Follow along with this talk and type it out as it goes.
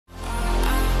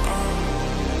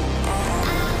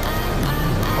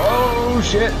Oh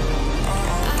shit!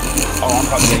 Oh, I'm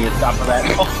probably gonna get stopped for that.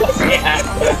 Oh yeah!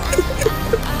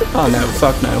 Oh no,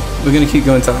 fuck no. We're gonna keep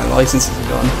going till our licenses are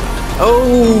gone.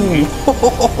 Oh!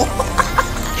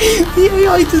 The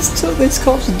AI just took this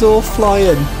cop's door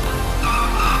flying.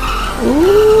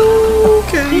 Ooh,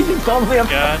 okay. He just called me a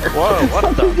fucker. Whoa,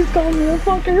 what the? He just called me a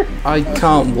fucker. I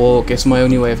can't walk, it's my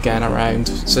only way of getting around.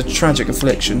 It's a tragic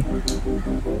affliction.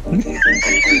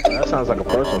 That sounds like a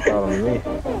personal problem to me.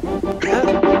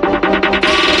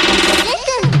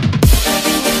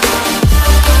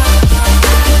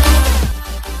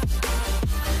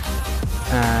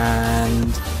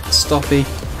 And stoppy.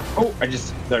 Oh,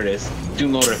 there it is.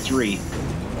 Doom Loader 3.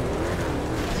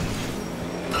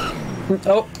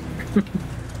 Oh.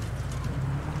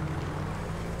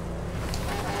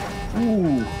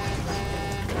 Ooh.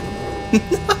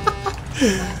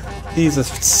 These are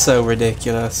so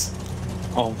ridiculous.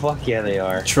 Oh, fuck yeah, they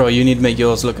are. Troy, you need to make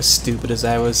yours look as stupid as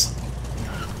ours.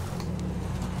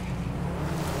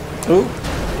 Oh.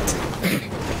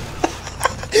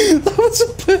 That was a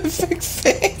perfect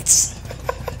fit.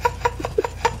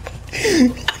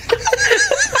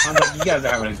 You guys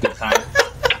are having a good time.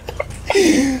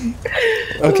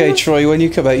 Okay, Troy, when you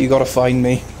come out, you gotta find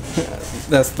me.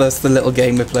 That's the little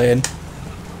game we're playing.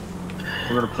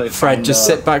 We're gonna play. Fred, just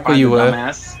sit back where you were.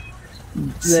 Dumbass.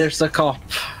 There's the cop.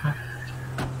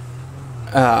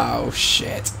 Oh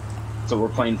shit. So we're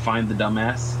playing Find the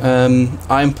Dumbass.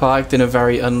 I'm parked in a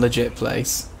very unlegit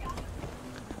place.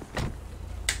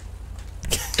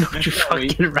 Don't you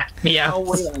fucking rat me out.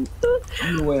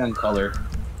 I'm gonna wait on color.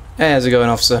 Hey, how's it going,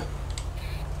 officer?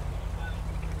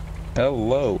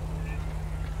 Hello.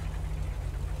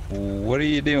 What are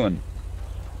you doing?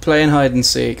 Playing hide and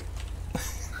seek.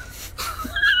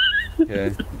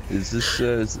 Okay. Is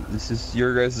this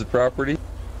your guys' property?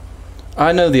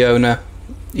 I know the owner.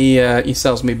 He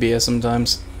sells me beer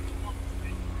sometimes.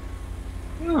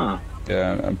 Huh.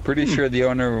 Yeah, I'm pretty sure the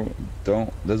owner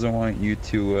doesn't want you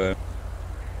to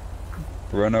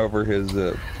run over his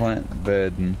plant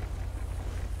bed and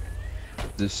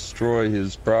destroy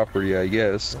his property, I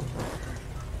guess.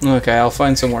 Okay, I'll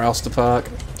find somewhere else to park.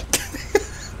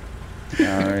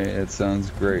 Alright, that sounds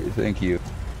great. Thank you.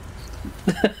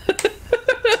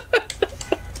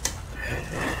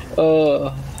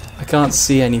 I can't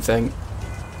see anything.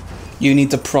 You need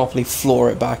to properly floor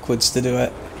it backwards to do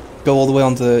it. Go all the way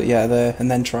onto there, and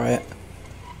then try it.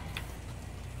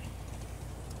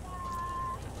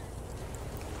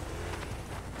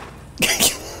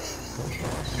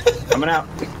 Coming out.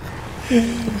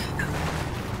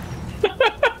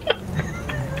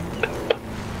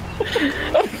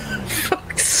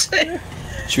 Fuck's sake.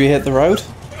 Should we hit the road?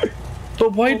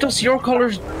 But why does your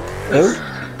colors... Oh.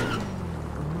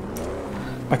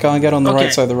 I can't get on the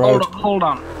right side of the road. Hold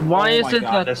on. Why Oh is my it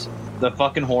God, that... the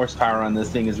fucking horsepower on this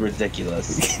thing is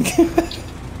ridiculous.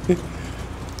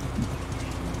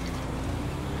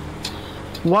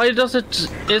 Why does it...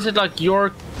 Is it like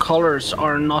your colors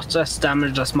are not as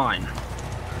damaged as mine?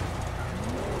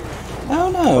 I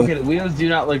don't know. Okay, the wheels do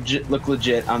not look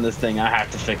legit on this thing. I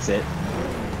have to fix it.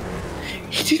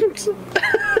 He didn't...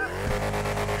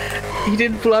 He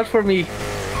didn't pull out for me. There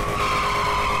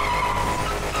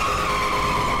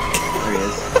he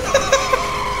is.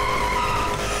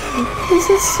 This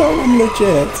is so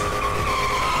legit.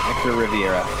 Hector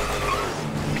Riviera.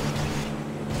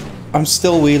 I'm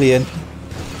still wheeling.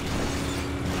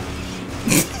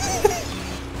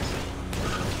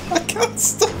 I can't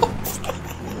stop.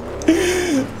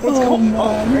 Oh man.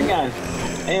 Oh, hang on.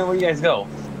 Hey, where you guys go?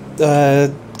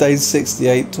 Day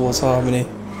 68 towards Harmony.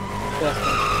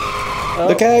 Oh,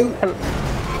 Look out!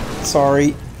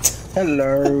 Sorry.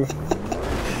 hello.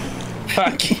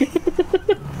 Fuck you.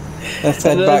 Let's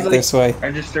head back this way.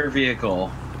 Register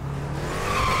vehicle.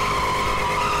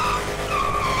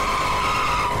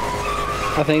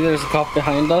 I think there's a cop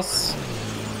behind us.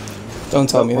 Don't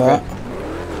tell me that.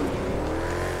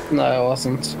 No, it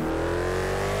wasn't.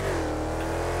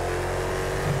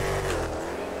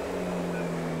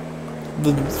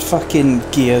 The fucking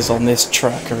gears on this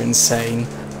truck are insane.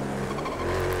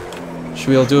 Should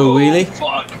we all do a wheelie?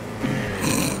 Fuck.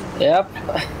 Yep.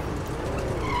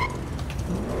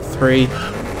 3,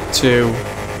 2,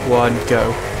 1,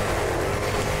 go.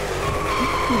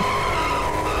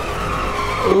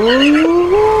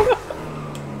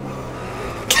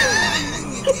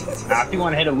 Now, if you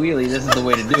want to hit a wheelie, this is the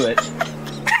way to do it.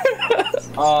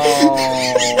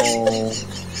 Oh.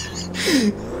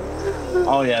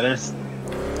 Oh yeah, there's...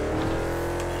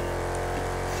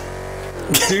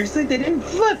 Seriously, they didn't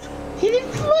flip! He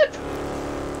didn't flip!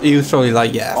 He was probably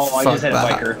like, yeah, Oh, I fuck just hit a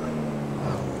that. biker.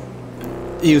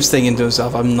 He was thinking to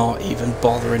himself, I'm not even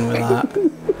bothering with that.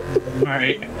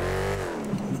 Alright.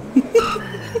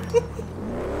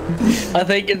 I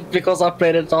think it's because I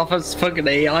played it off as fucking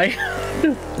AI.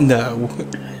 No.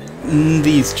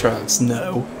 These trucks,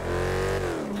 no.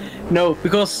 No,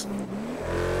 because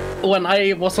when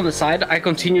I was on the side, I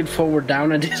continued forward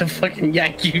down and did a fucking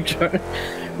yank U-turn.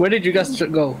 Where did you guys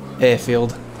go?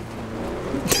 Airfield.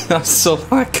 I saw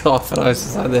that cough and I was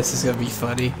just like, this is gonna be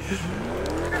funny.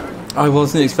 I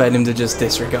wasn't expecting him to just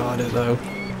disregard it though.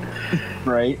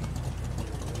 Right.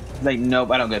 Like,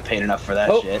 nope, I don't get paid enough for that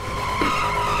shit.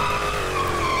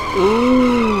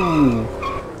 Ooh.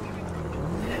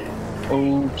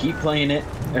 Oh, keep playing it.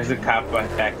 There's a cop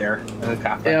back there. There's a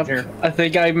cop back there. I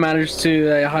think I managed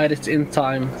to hide it in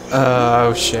time.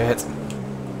 Oh shit.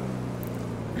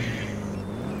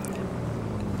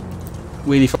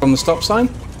 Wheelie from the stop sign?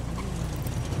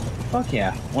 Fuck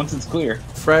yeah. Once it's clear.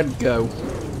 Fred, go.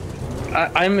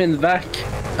 I'm in the back.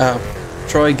 Oh.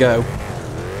 Troy, go.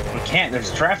 We can't,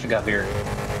 there's traffic up here.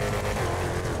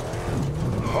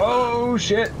 Oh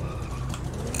shit.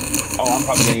 Oh, I'm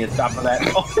probably gonna get stopped for that.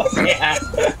 Oh yeah.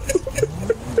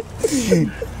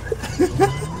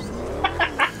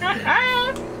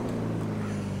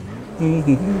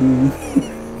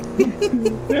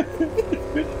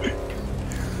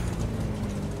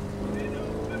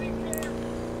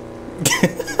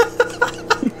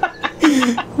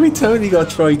 We totally got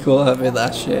Troy caught up in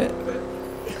that shit.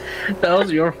 That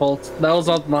was your fault. That was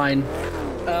not mine.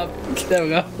 There we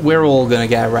go. We're all gonna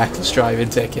get a reckless driving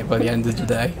ticket by the end of the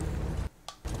day.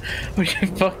 Are you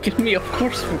fucking me? Of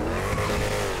course.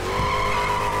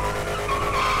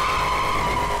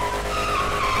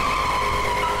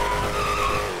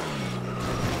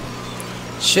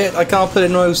 Shit, I can't put a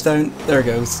nose down. There it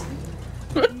goes.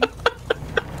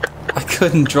 I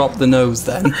couldn't drop the nose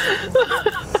then.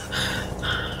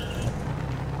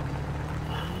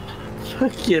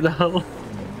 Fucking hell.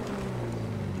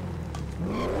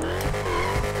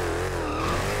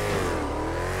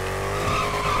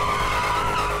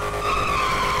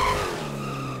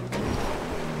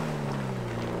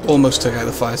 Almost took out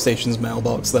the fire station's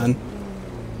mailbox then.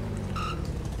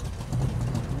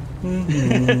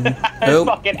 Oh.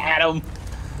 Fucking Adam.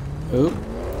 Oh.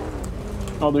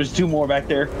 Oh, there's two more back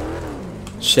there.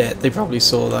 Shit, they probably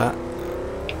saw that.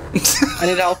 I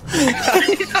need help. I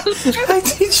need help. How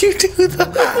did you do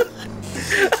that?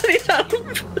 I need help.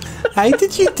 How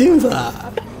did you do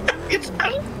that? It's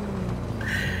help.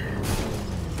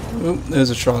 Oh, there's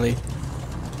a trolley.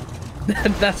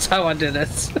 That's how I did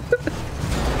it.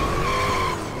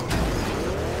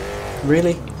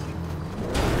 Really?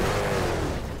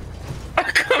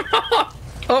 Come on.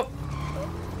 Oh.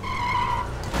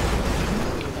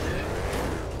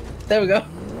 There we go.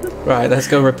 Right, let's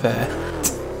go repair.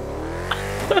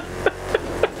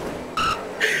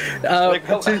 Like,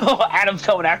 oh, Adam's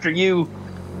coming after you.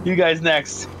 You guys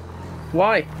next.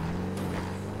 Why?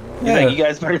 He's like, you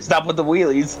guys better stop with the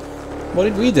wheelies. What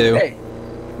did we do? Hey,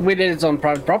 we did it on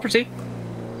private property.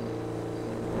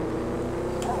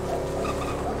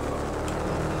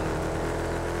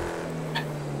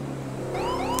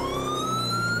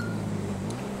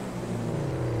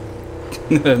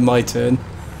 My turn.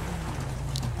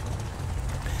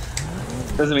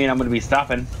 Doesn't mean I'm going to be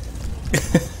stopping.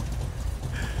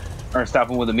 Or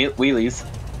stopping with the wheelies.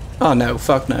 Oh no,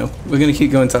 fuck no. We're gonna keep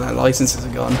going till our licenses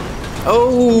are gone.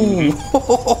 Oh!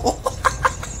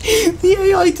 The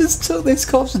AI just took this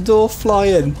cop's door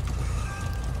flying.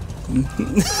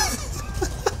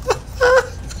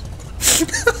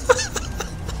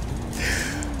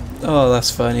 Oh,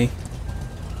 that's funny.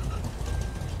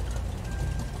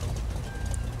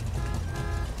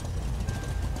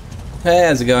 Hey,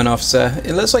 how's it going, officer?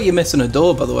 It looks like you're missing a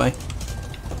door, by the way.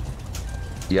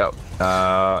 Yep.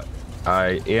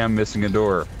 I am missing a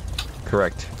door.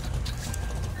 Correct.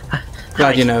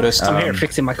 Glad you noticed. I'm here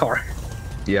fixing my car.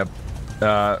 Yep.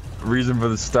 Reason for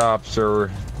the stop,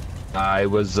 sir. I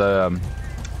was over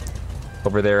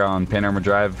there on Panorama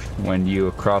Drive when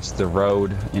you crossed the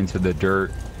road into the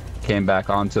dirt, came back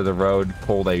onto the road,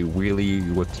 pulled a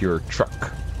wheelie with your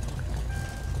truck.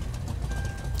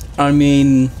 I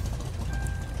mean,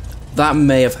 that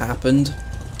may have happened.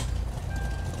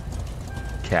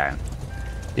 Okay.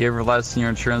 Do you ever license your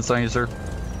insurance on you, sir?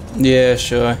 Yeah,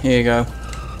 sure. Here you go.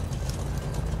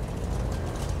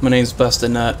 My name's Buster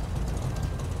Nut.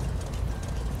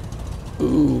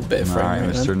 Ooh, bit of frame Alright,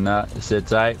 rate Mr. then. Nut, sit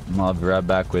tight. I'll be right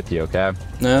back with you, okay?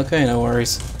 Okay, no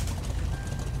worries.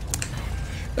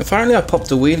 Apparently I popped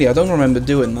a wheelie. I don't remember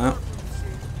doing that.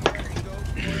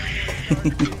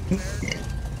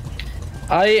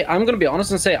 I'm gonna be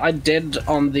honest and say I did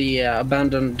on the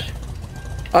abandoned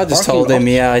I just Parking told him,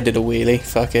 lot. yeah, I did a wheelie.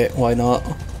 Fuck it, why not?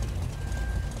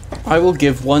 I will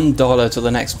give $1 to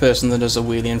the next person that does a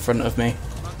wheelie in front of me.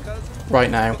 Right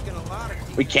now.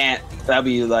 We can't. That'd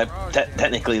be like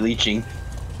technically leeching.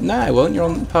 No, I won't. You're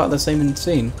on part of the same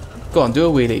scene. Go on, do a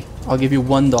wheelie. I'll give you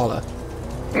 $1.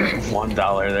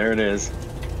 $1. There it is.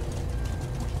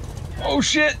 Oh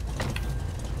shit!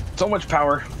 So much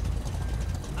power.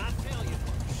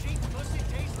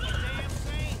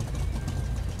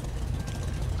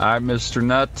 Alright, Mr.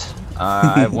 Nut.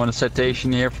 I have one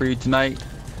citation here for you tonight.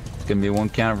 It's gonna be 1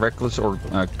 count of reckless or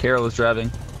careless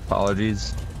driving.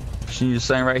 Apologies. You just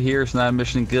saying right here, it's not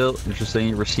admission of guilt. It's just saying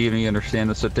you receive and you understand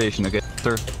the citation, okay,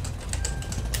 sir?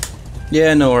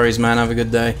 Yeah, no worries, man. Have a good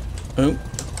day. Oh.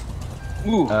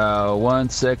 Ooh. 1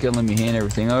 second. Let me hand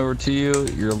everything over to you.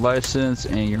 Your license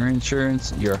and your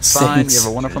insurance. You're fine. Thanks. You have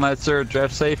a wonderful night, sir.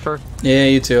 Drive safer. Yeah,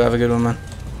 you too. Have a good one, man.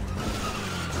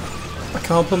 I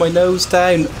can't put my nose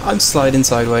down. I'm sliding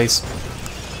sideways.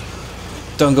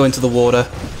 Don't go into the water.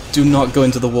 Do not go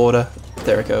into the water.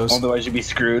 There it goes. Otherwise you'd be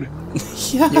screwed.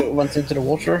 Yeah. You went into the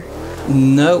water?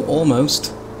 No,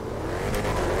 almost.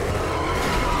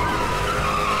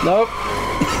 Nope.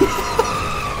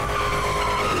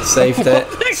 Saved it.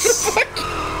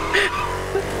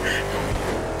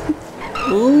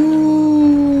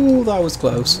 Ooh, that was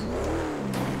close.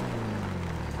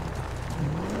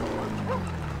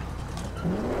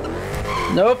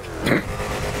 Nope.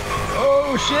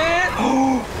 Oh shit!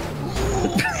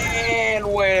 And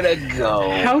way to go.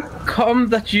 How come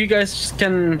that you guys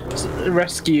can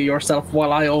rescue yourself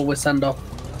while I always end up?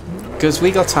 Because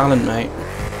we got talent, mate.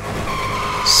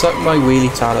 Suck my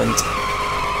wheelie talent.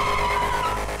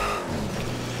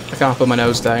 I can't put my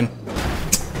nose down.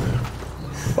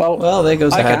 Well, there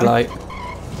goes the I can. headlight.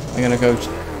 I'm gonna go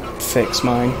fix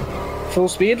mine. Full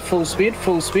speed, full speed,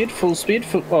 full speed, full speed,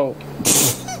 full... Oh.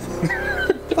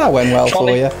 That went well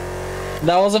Trolley. for you.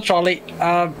 That was a trolley.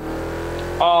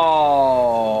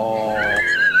 Oh.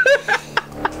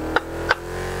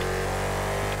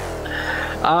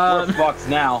 We're fucked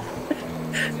now.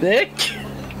 Nick?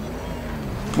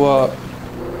 What?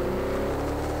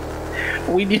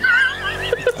 We need...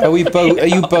 Are we both? Are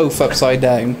you both upside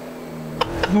down?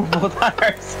 We're both on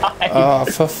our side. Oh,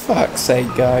 for fuck's sake,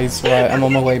 guys! Right, I'm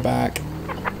on my way back.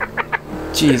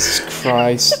 Jesus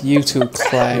Christ, you two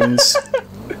clowns!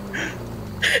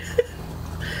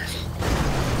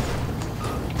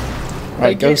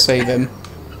 Right, go save him.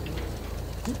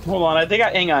 Hold on, I think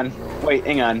I... Hang on. Wait,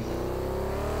 hang on.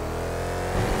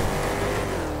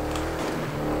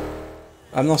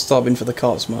 I'm not stopping for the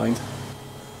cops, mind.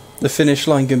 The finish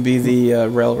line can be the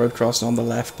railroad crossing on the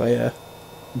left, but yeah.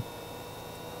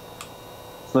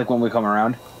 It's like when we come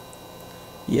around.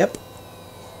 Yep.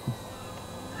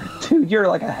 Dude, you're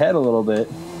like ahead a little bit.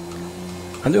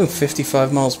 I'm doing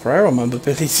 55 miles per hour on my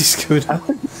mobility scooter.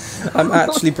 I'm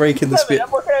actually breaking the speed.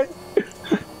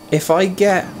 If I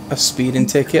get a speeding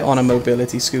ticket on a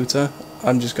mobility scooter,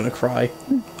 I'm just gonna cry.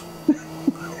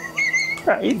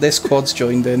 Right. This quad's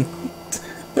joined in.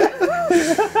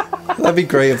 That'd be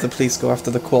great if the police go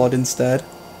after the quad instead.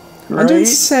 I'm doing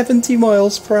 70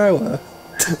 miles per hour.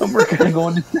 And we're gonna go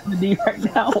into 70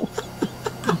 right now.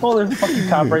 Oh, there's a fucking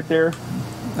cop right there.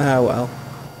 Ah, well.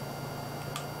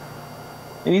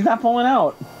 And he's not pulling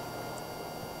out.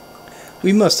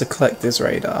 We must have collected this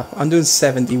radar. I'm doing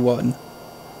 71.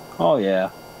 Oh, yeah.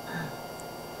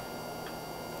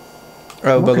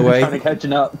 Oh, by the way, Trying to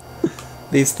catching up.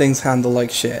 these things handle like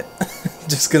shit.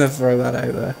 Just gonna throw that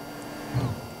out there.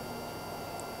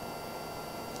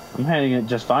 I'm handling it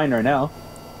just fine right now.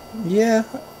 Yeah,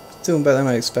 doing better than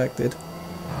I expected.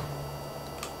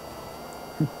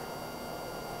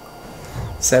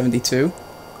 72.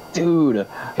 Dude,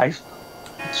 I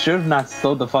should have not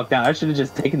slowed the fuck down. I should have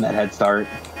just taken that head start.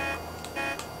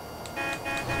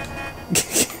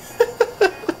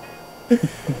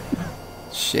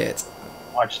 Shit.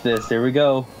 Watch this. Here we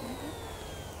go.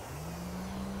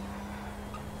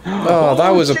 Oh,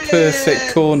 that was a shit!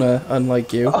 perfect corner,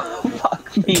 unlike you. Oh,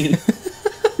 fuck me.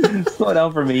 Slow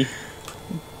down for me.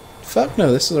 Fuck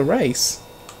no, this is a race.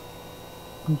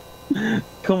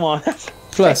 Come on.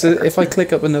 Plus, if I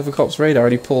click up another cop's radar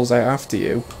and he pulls out after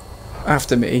you,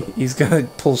 after me, he's gonna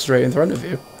pull straight in front of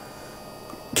you.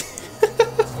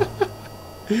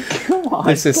 Come on.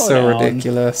 This is slow so down.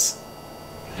 ridiculous.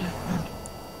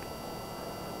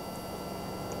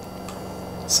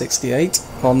 68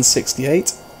 on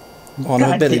 68 on a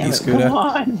God mobility damn it, scooter. Come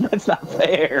on. That's not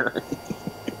fair.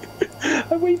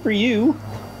 I wait for you.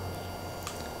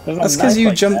 That's because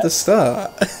you jumped the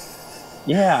start.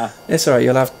 Yeah. It's alright,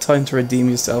 you'll have time to redeem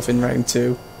yourself in round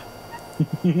 2.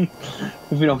 If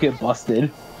we don't get busted.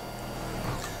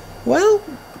 Well,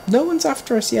 no one's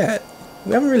after us yet.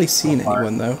 We haven't really seen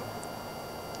anyone, though.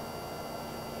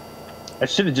 I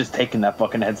should have just taken that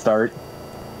fucking head start.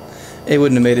 It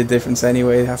wouldn't have made a difference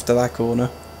anyway after that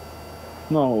corner.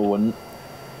 No, it wouldn't.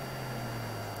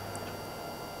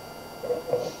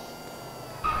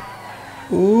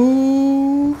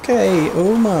 Okay,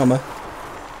 oh mama.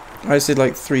 I just did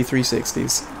like 3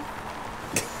 360s.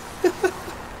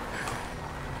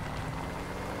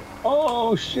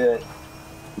 Oh shit.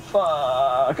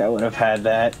 Fuck, I would have had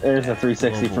that. There's a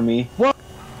 360 for me. What?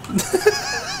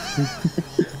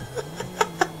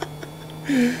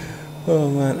 Oh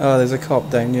man, oh there's a cop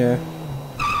down here.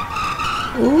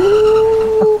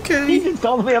 Ooh, okay. He just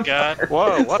called me a fucker.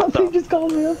 Whoa, what Something the? just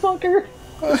called me a fucker.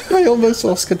 I almost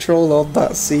lost control of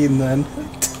that scene then.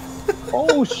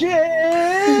 Oh shit!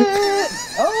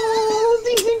 Oh,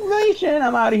 disinformation!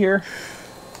 I'm out of here.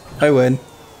 I win.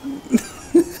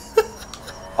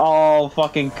 Oh,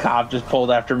 fucking cop just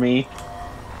pulled after me.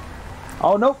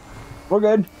 Oh nope, we're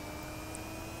good.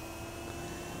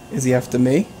 Is he after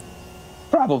me?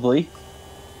 Probably.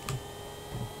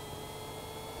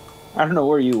 I don't know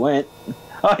where you went.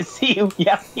 Oh, I see you.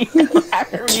 Yeah, he's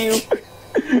after you.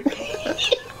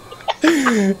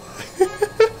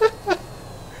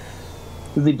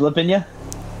 Is he blipping you?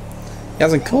 He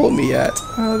hasn't caught me yet.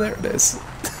 Oh, there it is.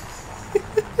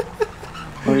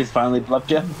 Or he's finally blipped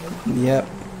you? Yep.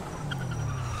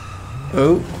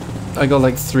 Oh, I got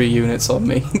like 3 units on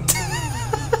me.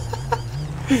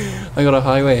 I got a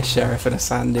highway, a sheriff, and a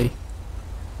sandy.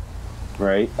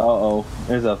 Right. Uh-oh.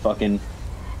 There's a fucking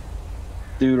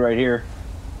dude right here.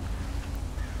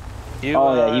 You,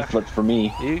 oh, yeah, he flipped for me.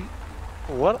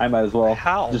 What? I might as well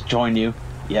How? just join you.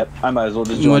 Yep, I might as well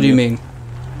just join you. What do you mean?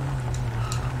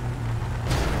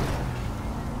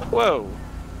 Whoa.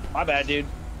 My bad, dude.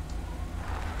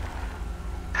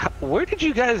 Where did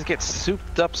you guys get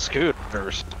souped up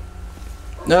scooters?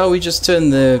 No, we just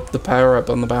turned the power up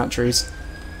on the batteries.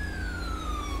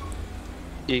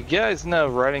 You guys know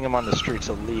riding them on the street's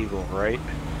illegal, right?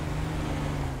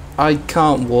 I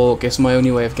can't walk, it's my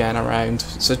only way of getting around.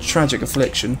 It's a tragic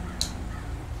affliction.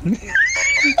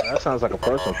 That sounds like a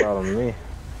personal problem to me.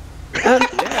 How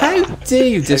dare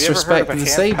you disrespect the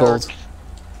disabled?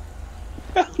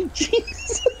 Oh,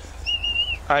 jeez.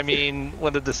 I mean,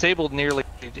 when the disabled nearly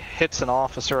hits an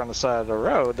officer on the side of the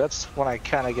road, that's when I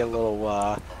kind of get a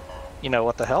little, you know,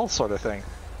 what the hell sort of thing.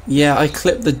 Yeah, I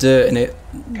clipped the dirt in it.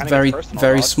 Very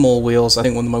personal, small wheels. I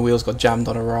think one of my wheels got jammed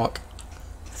on a rock.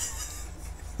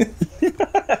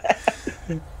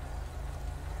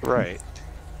 Right.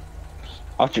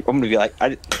 I'm gonna be like,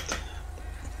 I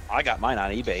got mine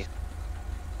on eBay.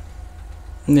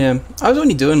 Yeah, I was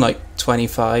only doing like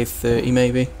 25, 30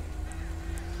 maybe.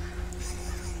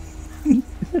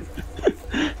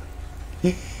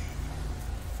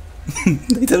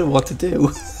 They don't know what to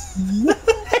do.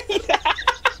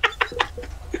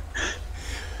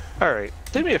 Alright,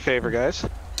 do me a favor, guys.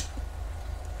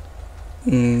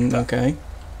 Okay.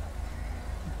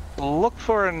 Look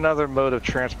for another mode of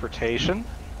transportation.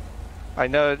 I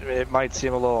know it might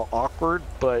seem a little awkward,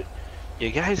 but you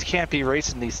guys can't be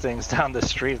racing these things down the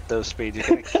street at those speeds. You're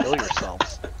gonna kill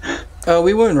yourselves. Oh,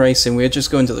 we weren't racing. We were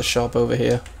just going to the shop over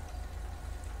here.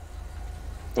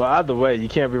 Well, either way, you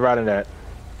can't be riding that.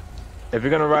 If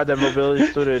you're gonna ride that mobility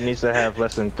scooter, it needs to have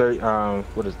less than 32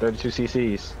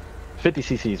 cc's, 50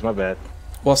 cc's. My bad.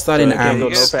 What's that So in it can't go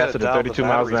amps? no faster than 32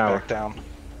 miles an hour. Down.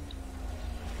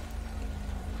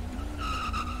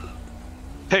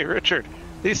 Hey, Richard,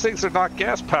 these things are not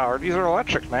gas powered. These are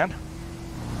electric, man.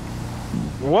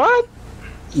 What?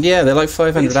 Yeah, they're like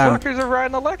 500 These amp. fuckers are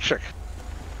riding electric.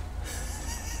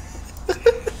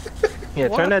 Yeah,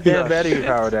 turn that damn battery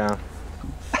power down.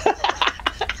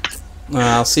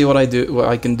 I'll see what I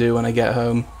can do when I get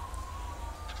home.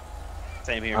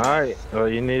 Same here. All right. Well,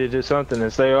 you need to do something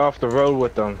and stay off the road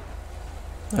with them.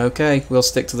 Okay, we'll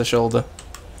stick to the shoulder.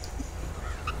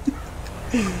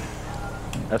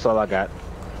 That's all I got.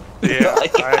 Yeah,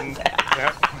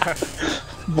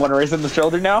 Want to race on the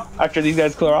shoulder now? After these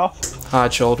guys clear off?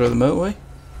 Hard shoulder of the motorway.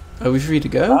 Are we free to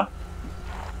go? Huh?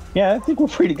 Yeah, I think we're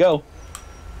free to go.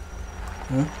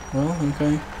 Well,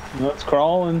 okay. Let's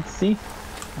crawl and see.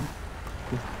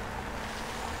 I'm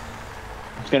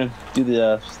just gonna do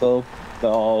the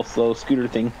all slow scooter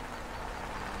thing.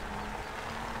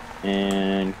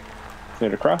 And clear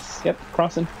to cross. Yep,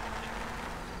 crossing.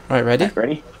 Right, ready?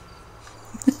 Ready?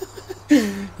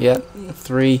 Yep.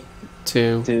 3,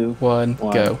 2, 1,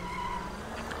 go.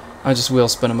 I just wheel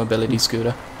spin a mobility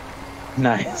scooter.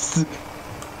 Nice.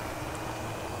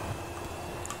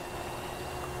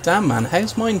 Damn man,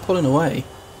 how's mine pulling away?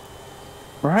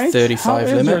 Right? 35 How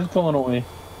is limit. yours pulling away?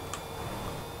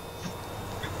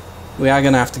 We are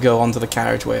gonna have to go onto the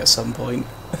carriageway at some point.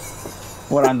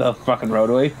 What, on the fucking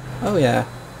roadway? Oh yeah.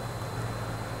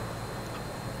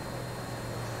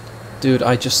 Dude,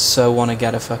 I just so want to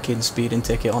get a fucking speeding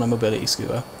ticket on a mobility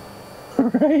scooter.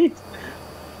 Right?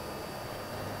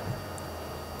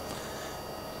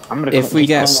 I'm gonna If we keep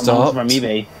get calling them stopped, from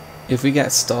eBay. if we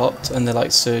get stopped and they're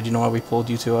like, "Sir, do you know why we pulled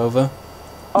you two over?"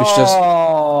 We should just...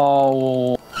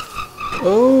 Oh,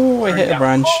 Oh, I hit a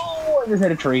branch. Oh, I just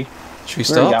hit a tree. Should we We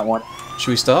already stop? got one. Should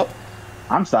we stop?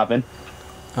 I'm stopping.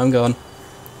 I'm going.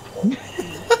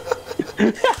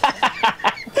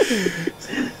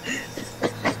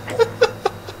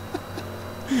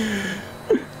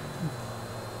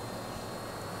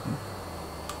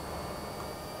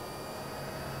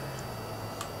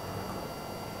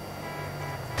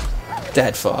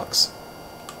 Dead fox.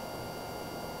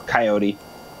 Coyote.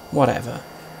 Whatever.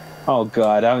 Oh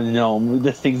god, I don't know.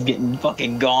 This thing's getting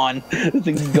fucking gone. This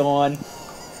thing's gone.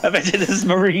 I bet you this is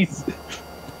Maurice.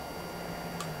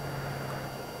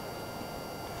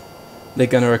 They're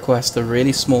gonna request a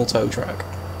really small tow truck.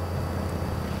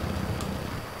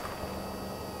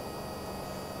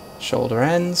 Shoulder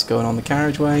ends, going on the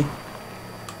carriageway.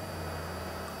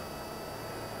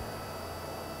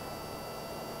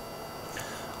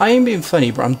 I ain't being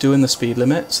funny, but I'm doing the speed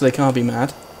limit, so they can't be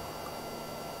mad.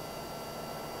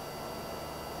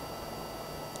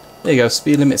 There you go,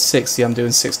 speed limit 60, I'm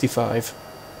doing 65.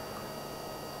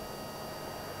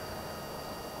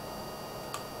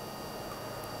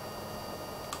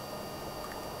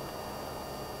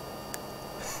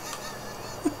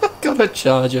 Got a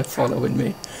charger following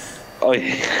me. Oh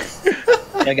yeah.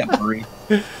 I got Maurice.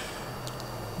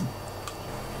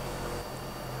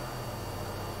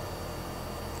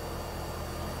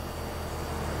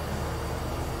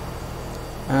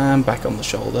 And back on the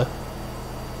shoulder.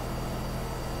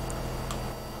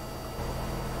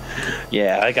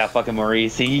 Yeah, I got fucking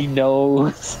Maurice. He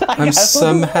knows. I'm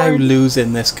somehow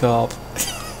losing this cop.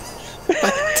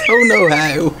 I don't know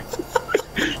how.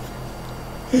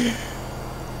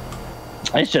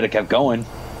 I should have kept going.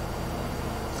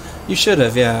 You should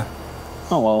have, yeah.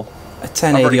 Oh well. A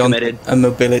 1080 on committed. a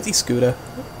mobility scooter.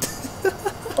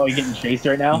 Oh, you getting chased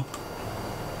right now?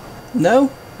 No,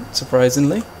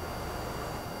 surprisingly.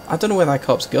 I don't know where that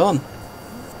cop's gone.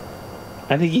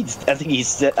 I think he's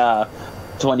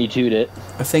 22'd it.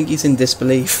 I think he's in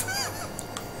disbelief.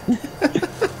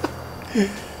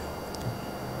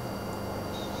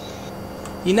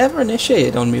 He never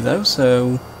initiated on me though,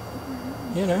 so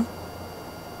you know.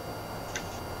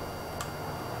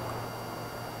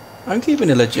 I'm keeping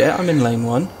it legit, I'm in lane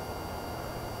 1.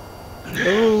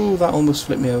 Oh, that almost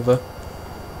flipped me over.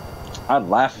 I'd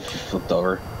laugh if you flipped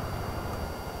over.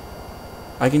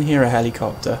 I can hear a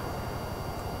helicopter.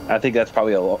 I think that's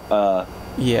probably a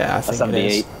Yeah, I a think it 78.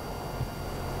 is.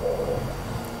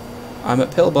 I'm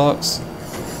at Pillbox.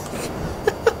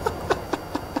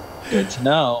 Good to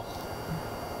know.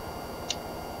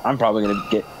 I'm probably gonna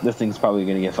get this thing's probably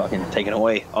gonna get fucking taken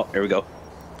away. Oh, here we go.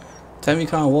 Tell me you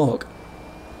can't walk.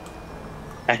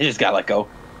 I just got let go.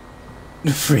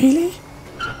 Really?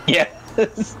 Yeah.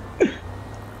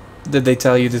 Did they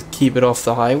tell you to keep it off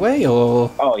the highway,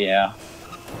 or...? Oh yeah.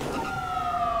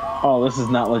 Oh, this is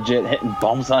not legit. Hitting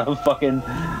bumps on a fucking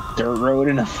dirt road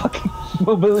in a fucking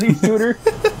mobility scooter.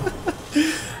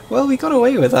 Well, we got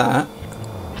away with that.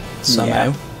 Somehow.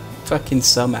 Yeah. Fucking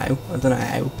somehow. I don't know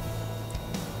how.